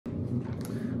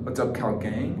What's up, Calc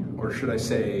gang? Or should I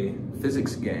say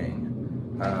physics gang?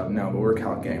 No, but we're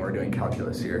Calc gang, we're doing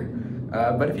calculus here.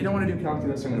 But if you don't want to do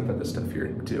calculus, I'm going to put this stuff here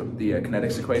too. The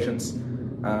kinetics equations,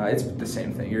 it's the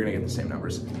same thing. You're going to get the same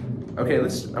numbers. Okay,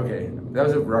 that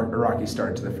was a rocky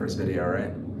start to the first video,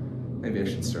 right? Maybe I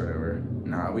should start over.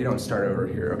 Nah, we don't start over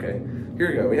here. Okay,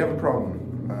 here we go. We have a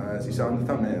problem, as you saw in the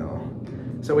thumbnail.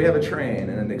 So we have a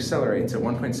train and it accelerates at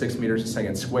 1.6 meters a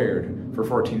second squared for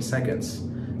 14 seconds.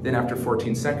 Then after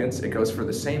 14 seconds, it goes for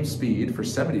the same speed for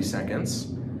 70 seconds,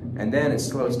 and then it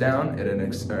slows down, it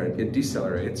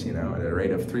decelerates, at a rate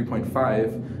of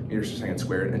 3.5 meters per second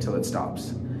squared until it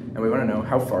stops. And we want to know,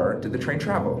 how far did the train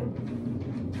travel?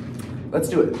 Let's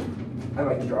do it. I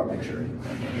like to draw a picture.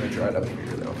 I'm going to draw it up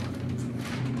here though.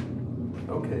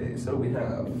 Okay, so we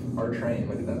have our train.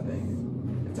 Look at that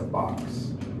thing. It's a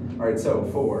box. All right, so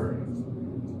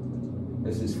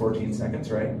this is 14 seconds,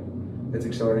 right? It's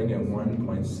accelerating at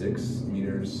 1.6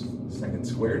 meters second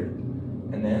squared.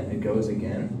 And then it goes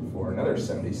again for another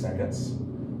 70 seconds.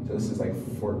 So this is like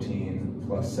 14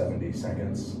 plus 70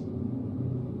 seconds.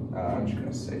 I'm just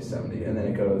gonna say 70. And then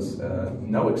it goes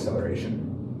no acceleration.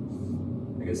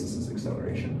 I guess this is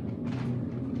acceleration.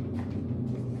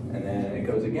 And then it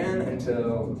goes again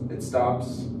until it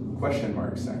stops, question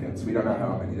mark seconds. We don't know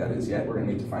how many that is yet. We're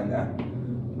gonna need to find that.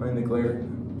 Am I in the glare?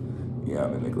 Yeah,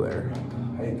 I'm in the glare.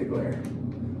 I hate the glare.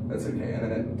 That's okay. And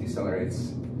then it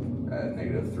decelerates at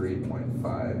negative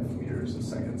 3.5 meters a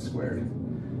second squared.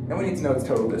 And we need to know its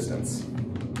total distance.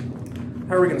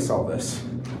 How are we gonna solve this?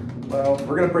 Well,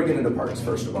 we're gonna break it into parts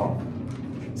first of all.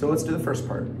 So let's do the first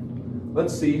part.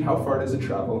 Let's see how far does it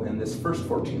travel in this first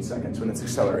 14 seconds when it's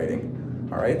accelerating.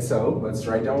 All right, so let's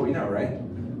write down what we know, right?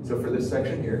 So for this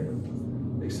section here,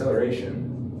 acceleration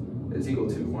is equal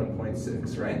to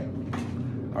 1.6, right?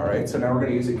 All right, so now we're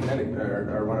going to use a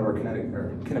one of our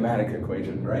kinematic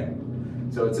equation, right?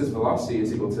 So it says velocity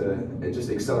is equal to just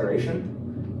acceleration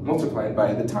multiplied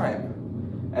by the time,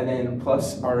 and then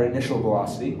plus our initial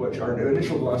velocity, which our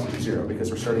initial velocity is 0 because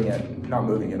we're starting at not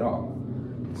moving at all.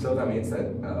 So that means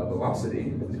that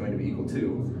velocity is going to be equal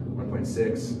to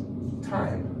 1.6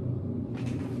 time.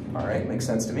 All right, makes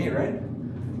sense to me, right?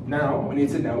 Now, we need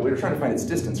to know, we're trying to find its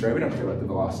distance, right? We don't care about the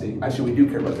velocity. Actually, we do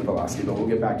care about the velocity, but we'll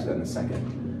get back to that in a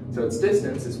second. So its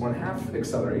distance is 1/2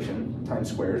 acceleration time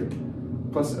squared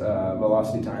plus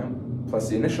velocity time plus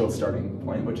the initial starting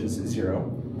point, which is 0.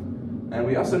 And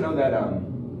we also know that,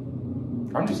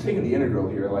 I'm just taking the integral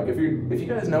here. Like if you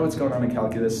guys know what's going on in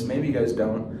calculus, maybe you guys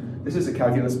don't. This is a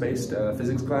calculus-based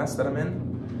physics class that I'm in.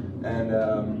 And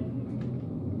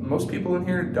most people in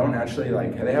here don't actually,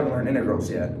 they haven't learned integrals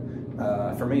yet.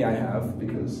 For me, I have,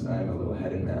 because I'm a little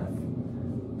ahead in math.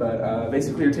 But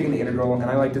basically, you're taking the integral, and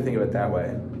I like to think of it that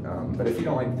way. But if you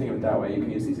don't like to think of it that way, you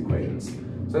can use these equations.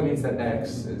 So that means that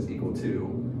x is equal to,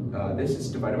 this is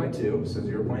divided by 2, so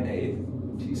 0.8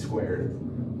 t squared,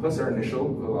 plus our initial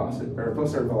velocity, or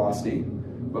plus our velocity,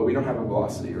 but we don't have a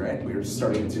velocity, right? We're just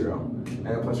starting at 0. And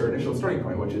then plus our initial starting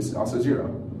point, which is also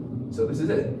 0. So this is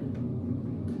it.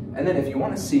 And then if you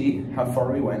want to see how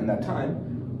far we went in that time,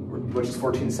 which is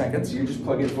 14 seconds, you just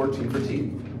plug in 14 for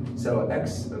t. So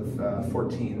x of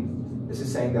 14, this is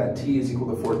saying that t is equal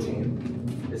to 14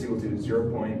 is equal to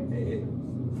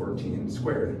 0.814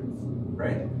 squared,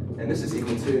 right? And this is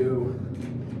equal to,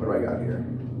 what do I got here?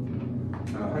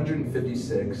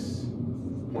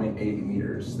 156.8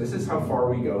 meters. This is how far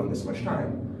we go in this much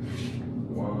time.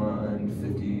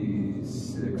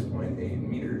 156.8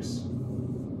 meters.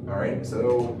 All right,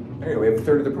 so there you go, we have a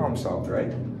third of the problem solved,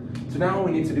 right? So now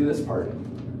we need to do this part,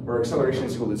 where acceleration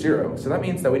is equal to 0. So that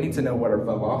means that we need to know what our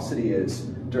velocity is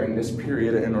during this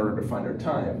period in order to find our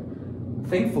time.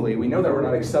 Thankfully, we know that we're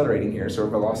not accelerating here, so our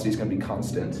velocity is going to be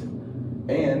constant.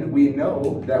 And we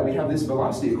know that we have this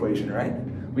velocity equation, right?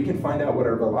 We can find out what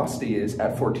our velocity is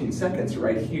at 14 seconds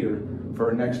right here for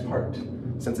our next part,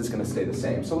 since it's going to stay the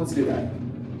same. So let's do that.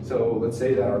 So let's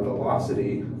say that our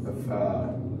velocity of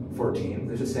 14,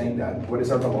 this is saying that what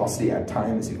is our velocity at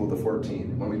time is equal to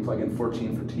 14. When we plug in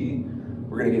 14 for t,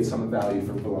 we're going to get some value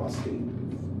for velocity.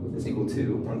 It's equal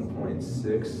to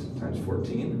 1.6 times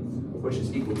 14, which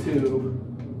is equal to,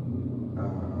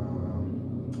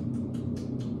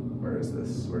 where is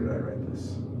this? Where did I write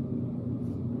this?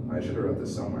 I should have wrote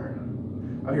this somewhere.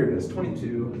 Oh, here it is,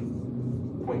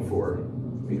 22.4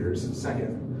 meters a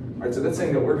second. All right, so that's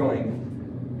saying that we're going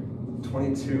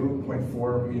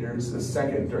 22.4 meters a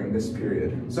second during this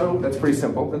period. So that's pretty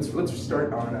simple. Let's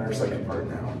start on our second part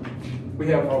now. We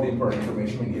have all the important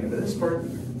information we need into this part.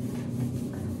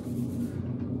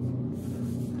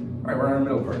 All right, we're on our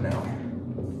middle part now.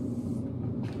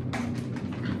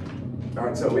 All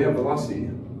right, so we have velocity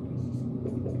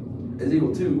is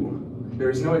equal to, there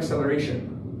is no acceleration,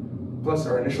 plus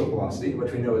our initial velocity,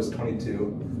 which we know is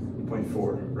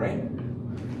 22.4, right?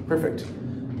 Perfect.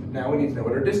 Now we need to know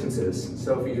what our distance is.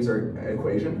 So if we use our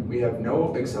equation, we have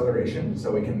no acceleration,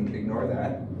 so we can ignore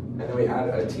that. And then we add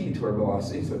a t to our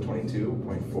velocity, so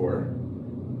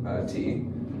 22.4 t.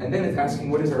 And then it's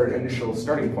asking what is our initial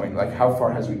starting point, like how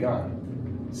far has we gone?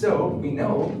 So we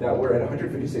know that we're at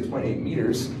 156.8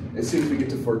 meters as soon as we get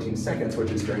to 14 seconds,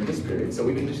 which is during this period. So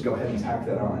we can just go ahead and tack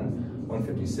that on,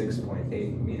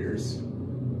 156.8 meters.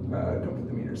 Don't put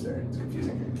the meters there, it's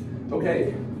confusing.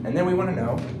 Okay, and then we want to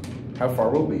know how far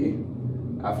we'll be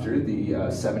after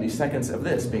the 70 seconds of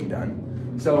this being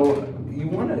done. So you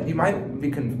might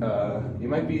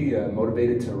be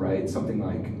motivated to write something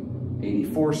like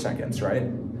 84 seconds, right?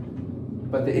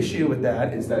 But the issue with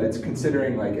that is that it's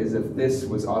considering like as if this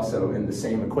was also in the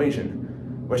same equation,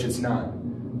 which it's not.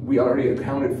 We already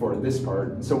accounted for this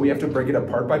part, so we have to break it up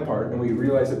part by part, and we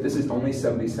realize that this is only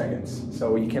 70 seconds.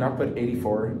 So you cannot put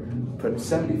 84, put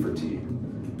 70 for t.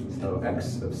 So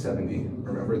x of 70,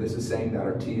 remember this is saying that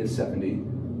our t is 70,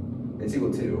 it's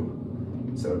equal to,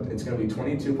 so it's going to be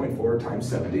 22.4 times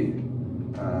 70.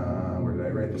 Where did I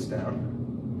write this down?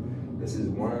 This is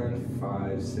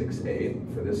 1568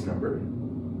 for this number,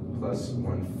 plus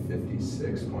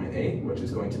 156.8, which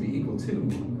is going to be equal to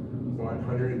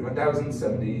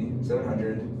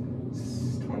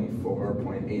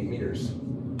 1,724.8 meters.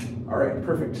 All right,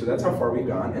 perfect. So that's how far we've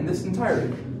gone in this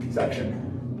entire section.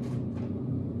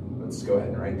 Let's go ahead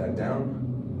and write that down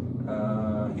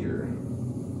here.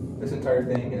 This entire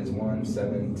thing is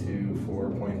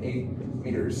 1,724.8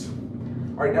 meters.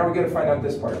 All right, now we're going to find out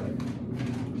this part.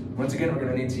 Once again, we're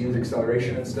going to need to use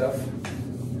acceleration and stuff.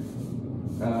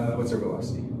 What's our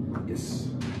velocity? Yes.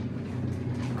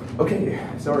 Okay,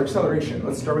 so our acceleration.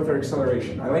 Let's start with our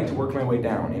acceleration. I like to work my way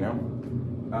down, you know?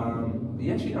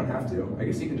 You actually don't have to. I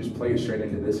guess you can just plug it straight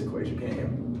into this equation, can't you?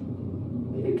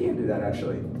 You can do that,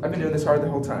 actually. I've been doing this hard the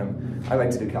whole time. I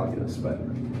like to do calculus, but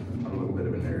I'm a little bit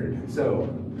of a nerd. So,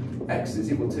 x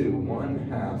is equal to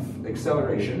 1/2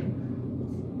 acceleration,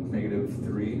 negative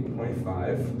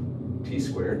 3.5 t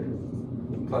squared,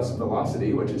 plus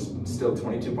velocity, which is still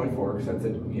 22.4, because that's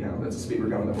that's the speed we're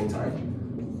going the whole time.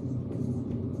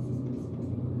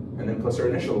 And then plus our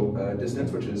initial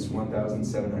distance, which is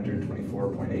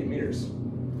 1,724.8 meters.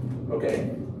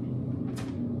 Okay.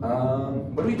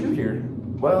 What do we do here?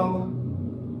 Well,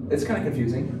 it's kind of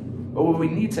confusing. But what we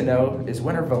need to know is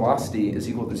when our velocity is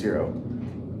equal to 0.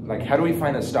 Like, how do we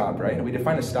find a stop, right? We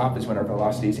define a stop as when our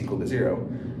velocity is equal to 0.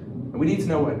 And we need to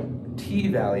know what t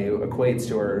value equates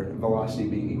to our velocity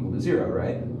being equal to 0,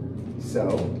 right?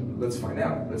 So let's find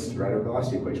out. Let's write our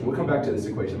velocity equation. We'll come back to this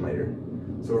equation later.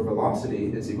 So our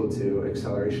velocity is equal to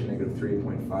acceleration negative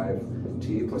 3.5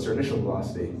 t plus our initial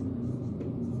velocity.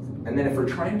 And then if we're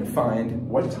trying to find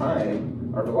what time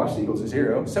our velocity equals to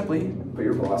 0, simply put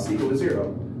your velocity equal to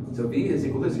 0. So v is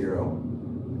equal to 0,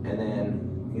 and then,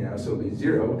 so the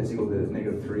 0 is equal to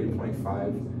negative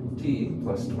 3.5 t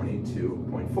plus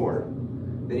 22.4.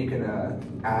 Then you can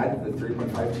add the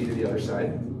 3.5 t to the other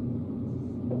side,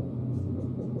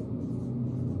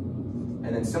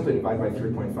 and then simply divide by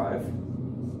 3.5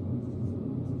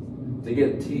 to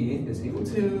get t is equal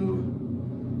to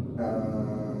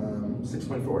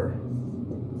 6.4.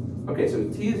 Okay, so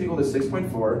t is equal to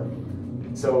 6.4.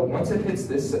 So once it hits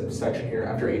this section here,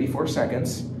 after 84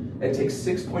 seconds, it takes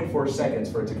 6.4 seconds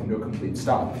for it to come to a complete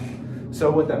stop. So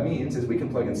what that means is we can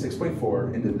plug in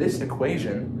 6.4 into this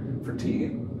equation for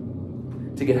t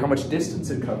to get how much distance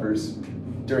it covers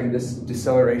during this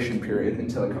deceleration period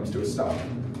until it comes to a stop.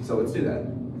 So let's do that.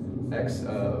 X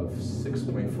of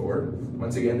 6.4.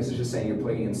 Once again, this is just saying you're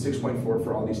plugging in 6.4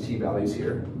 for all these t values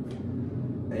here.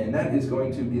 And that is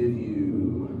going to give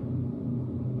you,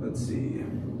 let's see,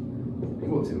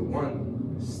 equal to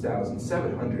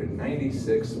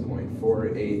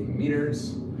 1,796.48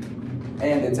 meters.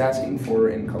 And it's asking for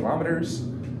in kilometers.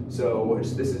 So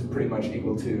this is pretty much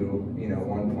equal to,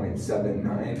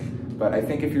 1.79. But I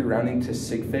think if you're rounding to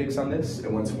sig figs on this,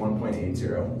 it wants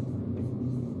 1.80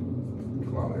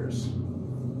 kilometers.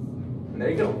 And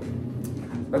there you go.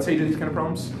 That's how you do these kind of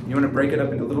problems. You want to break it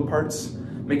up into little parts,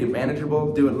 make it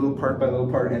manageable, do it little part by little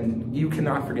part, and you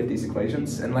cannot forget these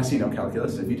equations unless you know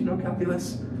calculus. If you do know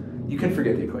calculus, you can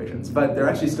forget the equations, but they're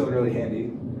actually still really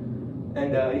handy.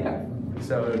 And yeah,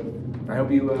 so I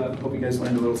hope you guys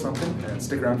learned a little something, and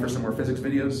stick around for some more physics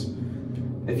videos.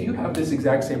 If you have this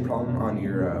exact same problem on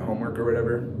your homework or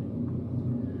whatever,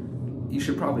 you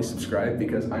should probably subscribe,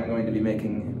 because I'm going to be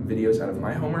making videos out of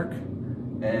my homework.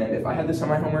 And if I had this on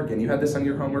my homework and you had this on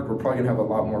your homework, we're probably gonna have a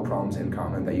lot more problems in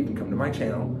common that you can come to my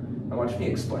channel and watch me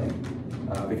explain.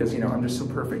 Because, you know, I'm just so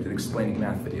perfect at explaining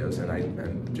math videos, and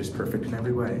I'm just perfect in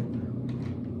every way.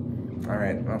 All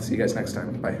right, I'll see you guys next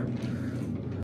time. Bye.